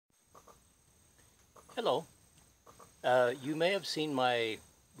Hello. You may have seen my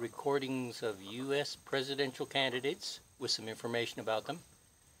recordings of US presidential candidates with some information about them.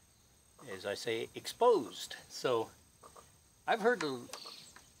 As I say, exposed. So I've heard,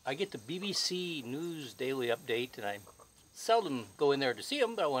 I get the BBC News Daily Update, and I seldom go in there to see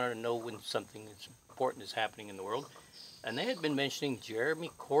them, but I wanted to know when something important is happening in the world. And they had been mentioning Jeremy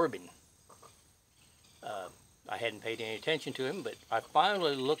Corbyn. I hadn't paid any attention to him, but I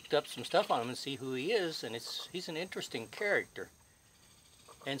finally looked up some stuff on him and see who he is, and he's an interesting character.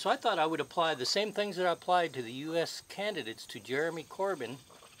 And so I thought I would apply the same things that I applied to the U.S. candidates to Jeremy Corbyn,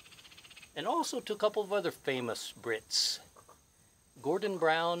 and also to a couple of other famous Brits, Gordon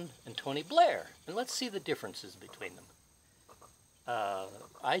Brown and Tony Blair. And let's see the differences between them.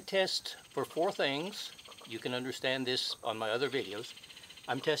 I test for 4 things. You can understand this on my other videos.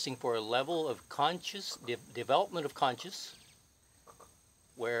 I'm testing for a level of development of conscious,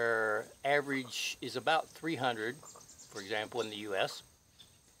 where average is about 300, for example, in the U.S.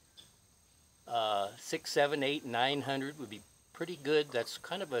 6, 7, 8, 900 would be pretty good. That's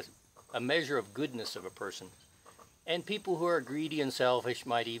kind of a measure of goodness of a person. And people who are greedy and selfish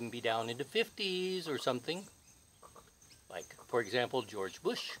might even be down into 50s or something. Like, for example, George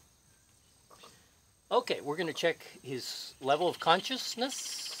Bush. Okay, we're going to check his level of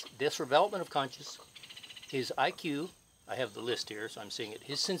consciousness, development of conscious, his IQ, I have the list here, so I'm seeing it,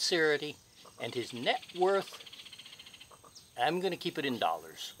 his sincerity, and his net worth. I'm going to keep it in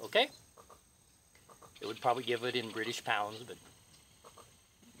dollars, okay? It would probably give it in British pounds, but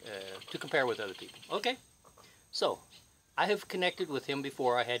to compare with other people. Okay, so I have connected with him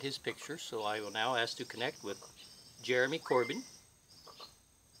before. I had his picture, so I will now ask to connect with Jeremy Corbyn.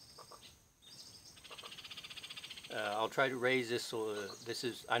 I'll try to raise this so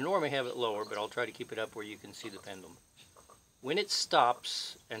I normally have it lower, but I'll try to keep it up where you can see the pendulum. When it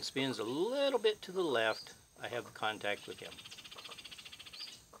stops and spins a little bit to the left, I have contact with him.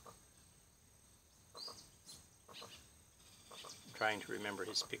 I'm trying to remember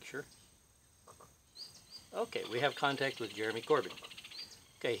his picture. Okay, we have contact with Jeremy Corbyn.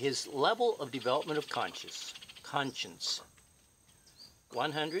 Okay, his level of development of conscience,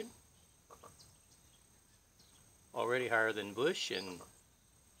 100. Already higher than Bush and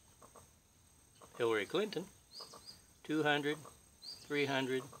Hillary Clinton. 200,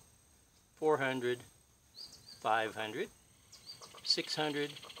 300, 400, 500,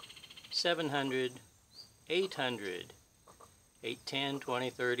 600, 700, 800, 8, 10, 20,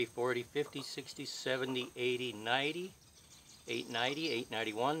 30, 40, 50, 60, 70, 80, 90, 890,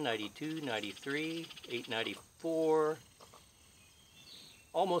 891, 92, 93, 894,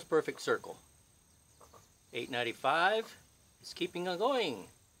 almost perfect circle. 895 is keeping on going.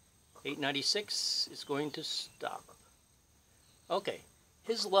 896 is going to stop. Okay,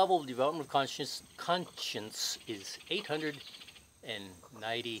 his level of development of conscience is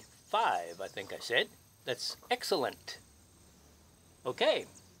 895, I think I said. That's excellent. Okay,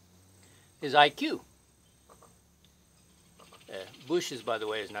 his IQ. Bush's, by the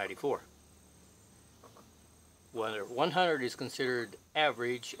way, is 94. 100 is considered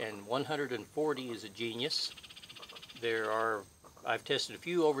average, and 140 is a genius. I've tested a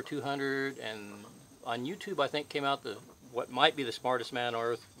few over 200, and on YouTube I think came out what might be the smartest man on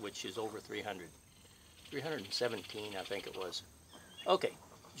earth, which is over 300. 317 I think it was. Okay,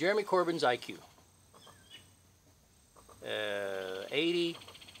 Jeremy Corbyn's IQ. 80,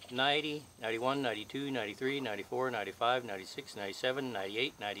 90, 91, 92, 93, 94, 95, 96, 97,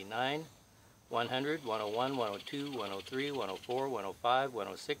 98, 99, 100, 101, 102, 103, 104, 105,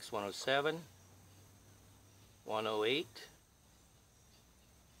 106, 107, 108,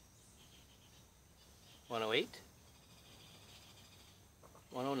 108,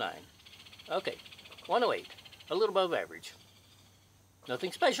 109. Okay, 108, a little above average.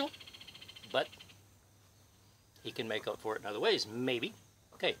 Nothing special, but he can make up for it in other ways, maybe.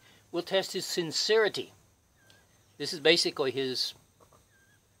 Okay, we'll test his sincerity. This is basically his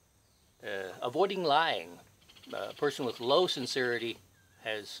avoiding lying. A person with low sincerity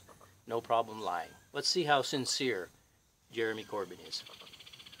has no problem lying. Let's see how sincere Jeremy Corbyn is.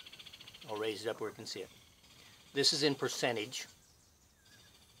 I'll raise it up where you can see it. This is in percentage.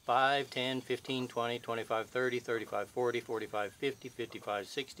 5, 10, 15, 20, 25, 30, 35, 40, 45, 50, 55,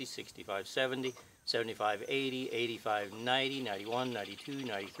 60, 65, 70, 75, 80, 85, 90, 91, 92,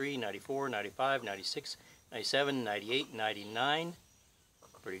 93, 94, 95, 96, 97, 98, 99.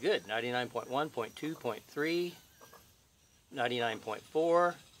 Pretty good. 99.1, 0.2, 0.3,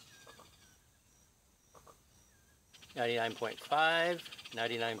 99.4, 99.5,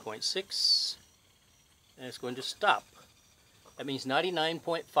 99.6, and it's going to stop. That means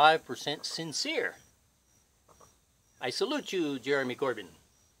 99.5% sincere. I salute you, Jeremy Corbyn.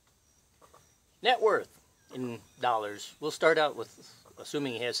 Net worth in dollars. We'll start out with,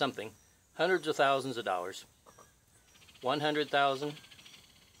 assuming he has something, hundreds of thousands of dollars. 100,000.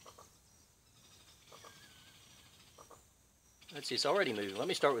 Let's see, it's already moving. Let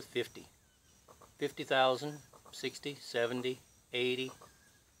me start with 50. 50,000, 60, 70, 80,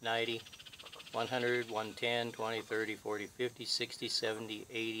 90, 100, 110, 20, 30, 40, 50, 60, 70,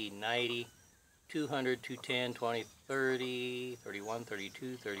 80, 90, 200, 210, 20, 30, 31,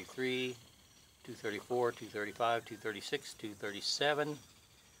 32, 33, 234, 235, 236, 237,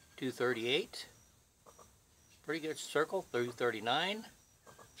 238. Pretty good circle. 239,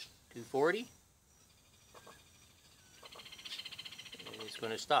 240. And it's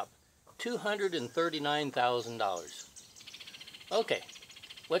going to stop. $239,000. Okay,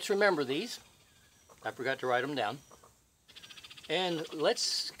 let's remember these. I forgot to write them down. And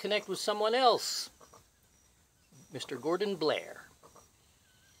let's connect with someone else. Mr. Gordon Blair.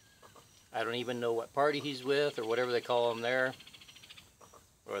 I don't even know what party he's with or whatever they call him there.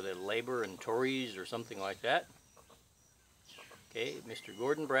 Or the Labour and Tories or something like that. Okay, Mr.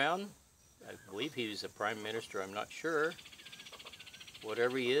 Gordon Brown. I believe he was a Prime Minister, I'm not sure.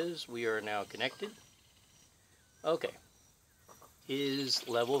 Whatever he is, we are now connected. Okay. His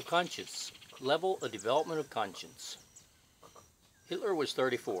level of conscience. Level of development of conscience. Hitler was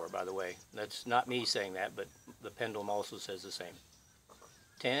 34, by the way. That's not me saying that, but the pendulum also says the same.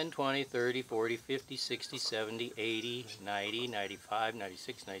 10, 20, 30, 40, 50, 60, 70, 80, 90, 95,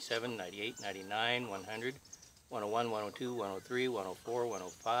 96, 97, 98, 99, 100, 101, 102, 103, 104,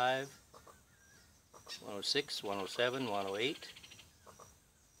 105, 106, 107, 108,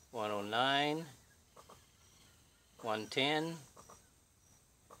 109, 110,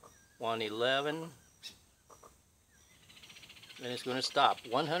 111, and it's going to stop.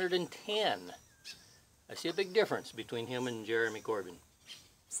 110. I see a big difference between him and Jeremy Corbyn.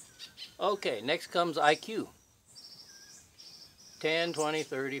 Okay, next comes IQ. 10, 20,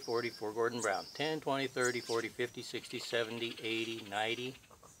 30, 40 for Gordon Brown. 10, 20, 30, 40, 50, 60, 70, 80, 90,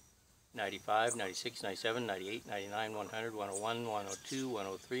 95, 96, 97, 98, 99, 100, 101, 102,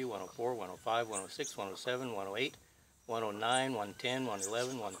 103, 104, 105, 106, 107, 108, 109, 110,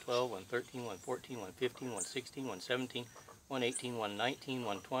 111, 112, 113, 114, 115, 116, 117, 118, 119,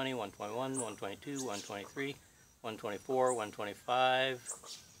 120, 121, 122, 123, 124, 125,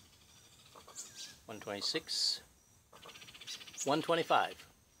 126, 125.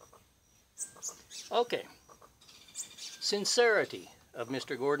 Okay. Sincerity of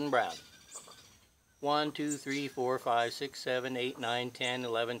Mr. Gordon Brown. 1, 2, 3, 4, 5, 6, 7, 8, 9, 10,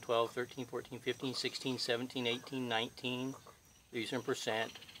 11, 12, 13, 14, 15, 16, 17, 18, 19. These are in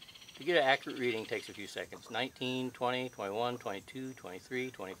percent. To get an accurate reading takes a few seconds. 19, 20, 21, 22,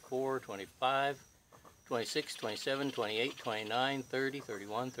 23, 24, 25, 26, 27, 28, 29, 30,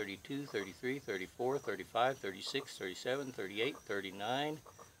 31, 32, 33, 34, 35, 36, 37, 38, 39,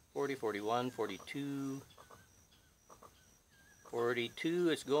 40, 41, 42, 42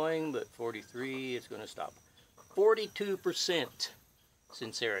 it's going, but 43 it's going to stop. 42%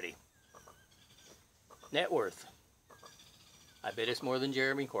 sincerity. Net worth. I bet it's more than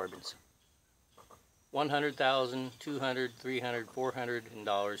Jeremy Corbyn's. 100,000, 200, 300, 400 in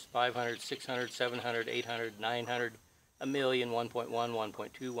dollars, 500, 600, 700, 800, 900, a million, 1.1, 1.2,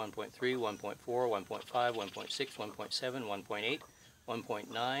 1.3, 1.4, 1.5, 1.6, 1.7, 1.8,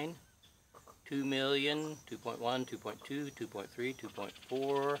 1.9, 2 million, 2.1, 2.2, 2.3,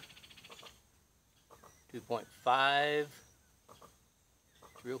 2.4, 2.5,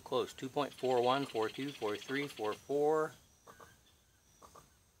 it's real close, 2.41, 42, 43, 44,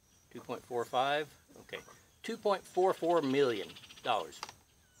 2.45, okay, $2.44 million.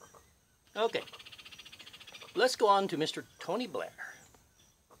 Okay, let's go on to Mr. Tony Blair.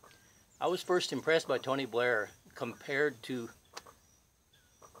 I was first impressed by Tony Blair compared to,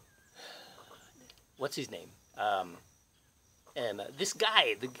 what's his name? This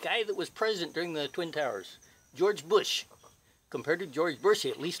guy, the guy that was president during the Twin Towers, George Bush. Compared to George Bush, he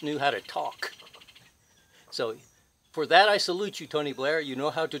at least knew how to talk. So, for that I salute you, Tony Blair. You know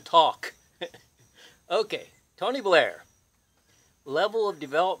how to talk. Okay, Tony Blair. Level of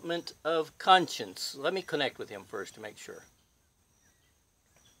development of conscience. Let me connect with him first to make sure.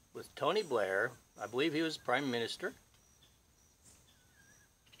 With Tony Blair, I believe he was Prime Minister.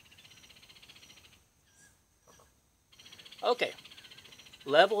 Okay,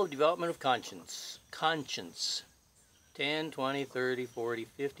 level of development of conscience. Conscience. 10, 20, 30, 40,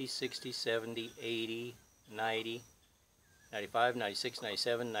 50, 60, 70, 80, 90, 95, 96,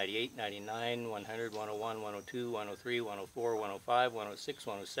 97, 98, 99, 100, 101, 102, 103, 104, 105, 106,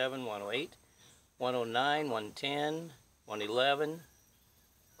 107, 108, 109, 110, 111,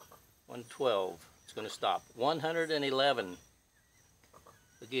 112. It's going to stop. 111.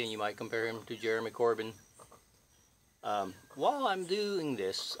 Again, you might compare him to Jeremy Corbyn. While I'm doing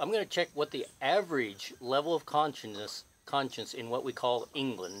this, I'm going to check what the average level of conscience in what we call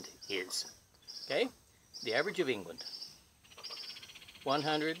England is. Okay? The average of England.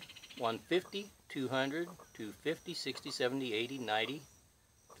 100, 150, 200, 250, 60, 70, 80, 90,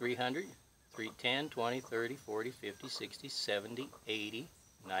 300, 310, 20, 30, 40, 50, 60, 70, 80,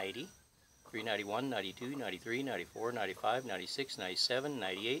 90, 391, 92, 93, 94, 95, 96, 97,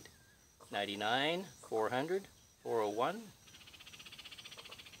 98, 99, 400, 401,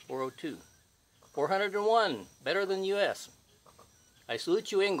 402, 401, better than US. I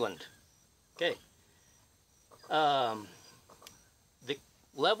salute you, England. Okay. The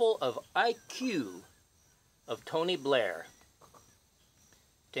level of IQ of Tony Blair.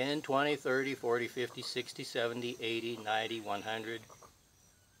 10, 20, 30, 40, 50, 60, 70, 80, 90, 100,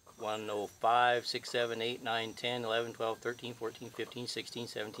 105, 6, 7, 8, 9, 10, 11, 12, 13, 14, 15, 16,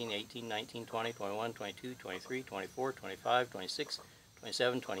 17, 18, 19, 20, 21, 22, 23, 24, 25, 26,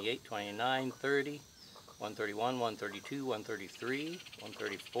 27, 28, 29, 30, 131, 132, 133,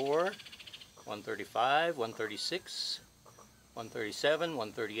 134, 135, 136, 137,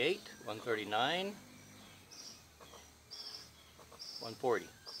 138, 139, 140.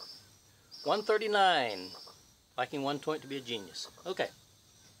 139. Liking 120 to be a genius. Okay.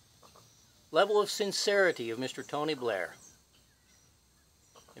 Level of sincerity of Mr. Tony Blair.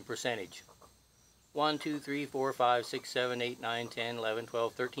 In percentage. 1, 2, 3, 4, 5, 6, 7, 8, 9, 10, 11,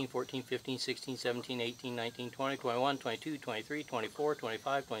 12, 13, 14, 15, 16, 17, 18, 19, 20, 21, 22, 23, 24,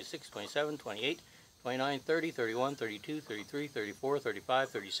 25, 26, 27, 28, 29, 30, 31, 32, 33, 34, 35,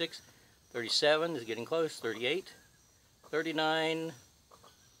 36, 37 is getting close, 38, 39,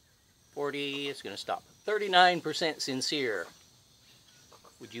 40, it's going to stop. 39% sincere.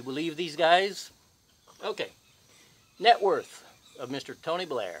 Would you believe these guys? Okay. Net worth of Mr. Tony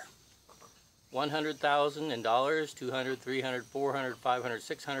Blair. $100,000 in dollars, 200, 300, 400, 500,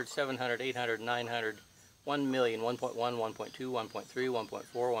 600, 700, 800, 900, 1 million, 1.1, 1.2, 1.3,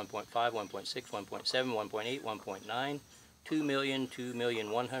 1.4, 1.5, 1.6, 1.7, 1.8, 1.9, 2 million, 2 million,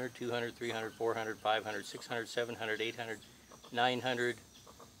 100, 200, 300, 400, 500, 600, 700, 800, 900,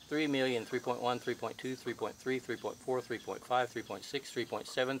 3 million, 3.1, 3.2, 3.3, 3.4, 3.5, 3.6,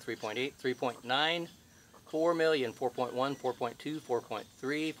 3.7, 3.8, 3.9, 4 million, 4.1, 4.2,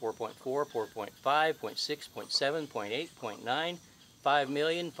 4.3, 4.4, 4.5, 0.6, 0.7, 0.8, 0.9, 5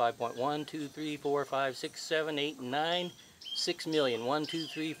 million, 5.1, 2, 3, 4, 5, 6, 7, 8, 9, 6 million, 1, 2,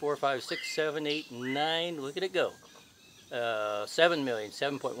 3, 4, 5, 6, 7, 8, 9, look at it go. 7 million,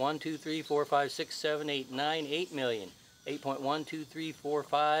 7.1, 2, 3, 4, 5, 6, 7, 8, 9, 8 million, 8.1, 2, 3, 4,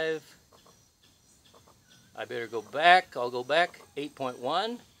 5, I better go back, I'll go back,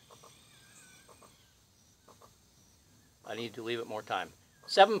 8.1, I need to leave it more time,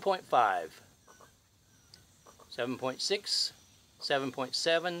 7.5, 7.6,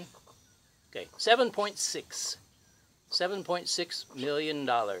 7.7, okay, 7.6 million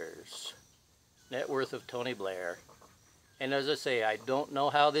dollars net worth of Tony Blair. And as I say, I don't know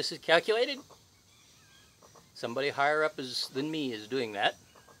how this is calculated. Somebody higher up than me is doing that,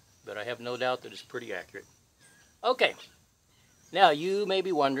 but I have no doubt that it's pretty accurate. Okay, now you may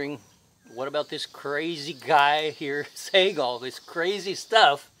be wondering, what about this crazy guy here saying all this crazy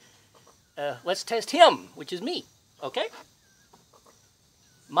stuff? Let's test him, which is me, okay?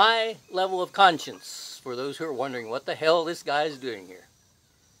 My level of conscience, for those who are wondering what the hell this guy is doing here.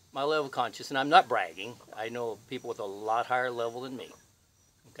 My level of conscience, and I'm not bragging, I know people with a lot higher level than me,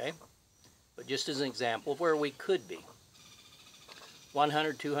 okay? But just as an example of where we could be.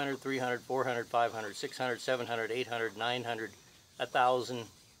 100, 200, 300, 400, 500, 600, 700, 800, 900, 1,000,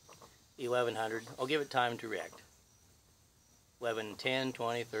 1,100. I'll give it time to react. 11, 10,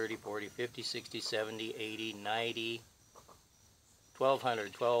 20, 30, 40, 50, 60, 70, 80, 90,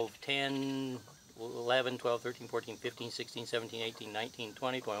 1,200, 12, 10, 11, 12, 13, 14, 15, 16, 17, 18, 19,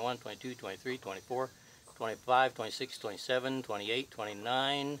 20, 21, 22, 23, 24, 25, 26, 27, 28,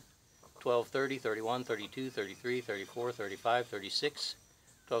 29, 12, 30, 31, 32, 33, 34, 35, 36,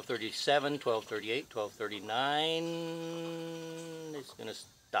 12, 37, 12, 38, 12, 39, it's going to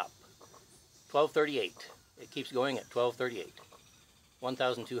stop. 1238. It keeps going at 1238.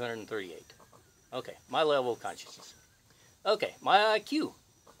 1,238. Okay, my level of consciousness. Okay, my IQ.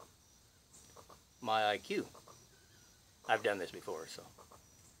 My IQ. I've done this before, so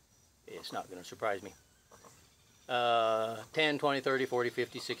it's not going to surprise me. 10, 20, 30, 40,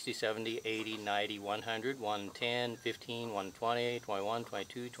 50, 60, 70, 80, 90, 100, 110, 15, 120, 21,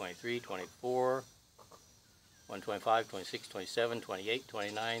 22, 23, 24, 125, 26, 27, 28,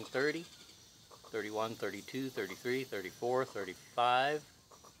 29, 30, 31, 32, 33, 34, 35,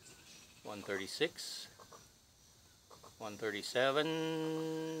 136,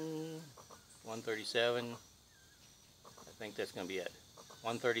 137, 137, I think that's going to be it.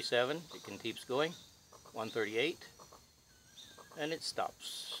 137, it keeps going. 138, and it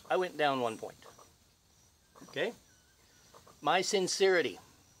stops. I went down 1 point. Okay? My sincerity.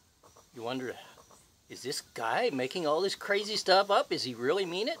 You wonder, is this guy making all this crazy stuff up? Is he really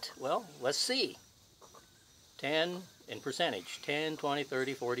mean it? Well, let's see. 10 in percentage. 10, 20,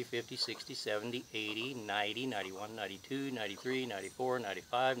 30, 40, 50, 60, 70, 80, 90, 91, 92, 93, 94,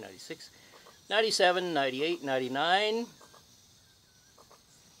 95, 96, 97, 98, 99,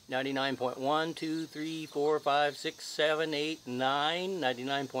 99.1, 2, 3, 4, 5, 6, 7, 8, 9,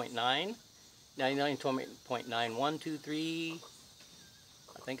 99.9, 99.9, 1, 2, 3,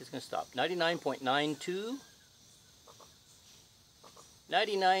 I think it's going to stop, 99.92,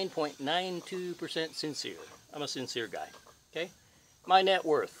 99.92% sincere. I'm a sincere guy, okay? My net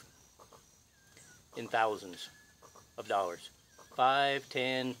worth in thousands of dollars, 5,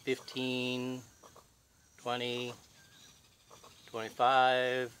 10, 15, 20,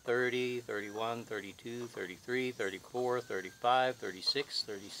 25, 30, 31, 32, 33, 34, 35, 36,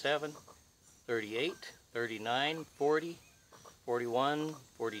 37, 38, 39, 40, 41,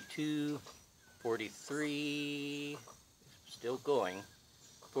 42, 43, still going,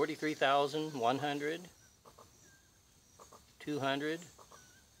 43,100, 200,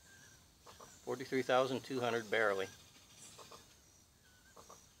 43,200 barely,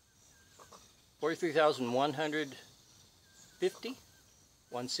 43,150,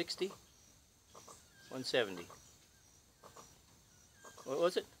 160, 170. What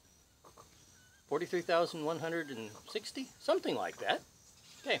was it? 43,160? Something like that.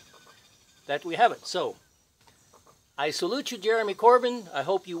 Okay, that we have it. So, I salute you, Jeremy Corbyn. I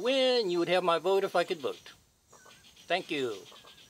hope you win. You would have my vote if I could vote. Thank you.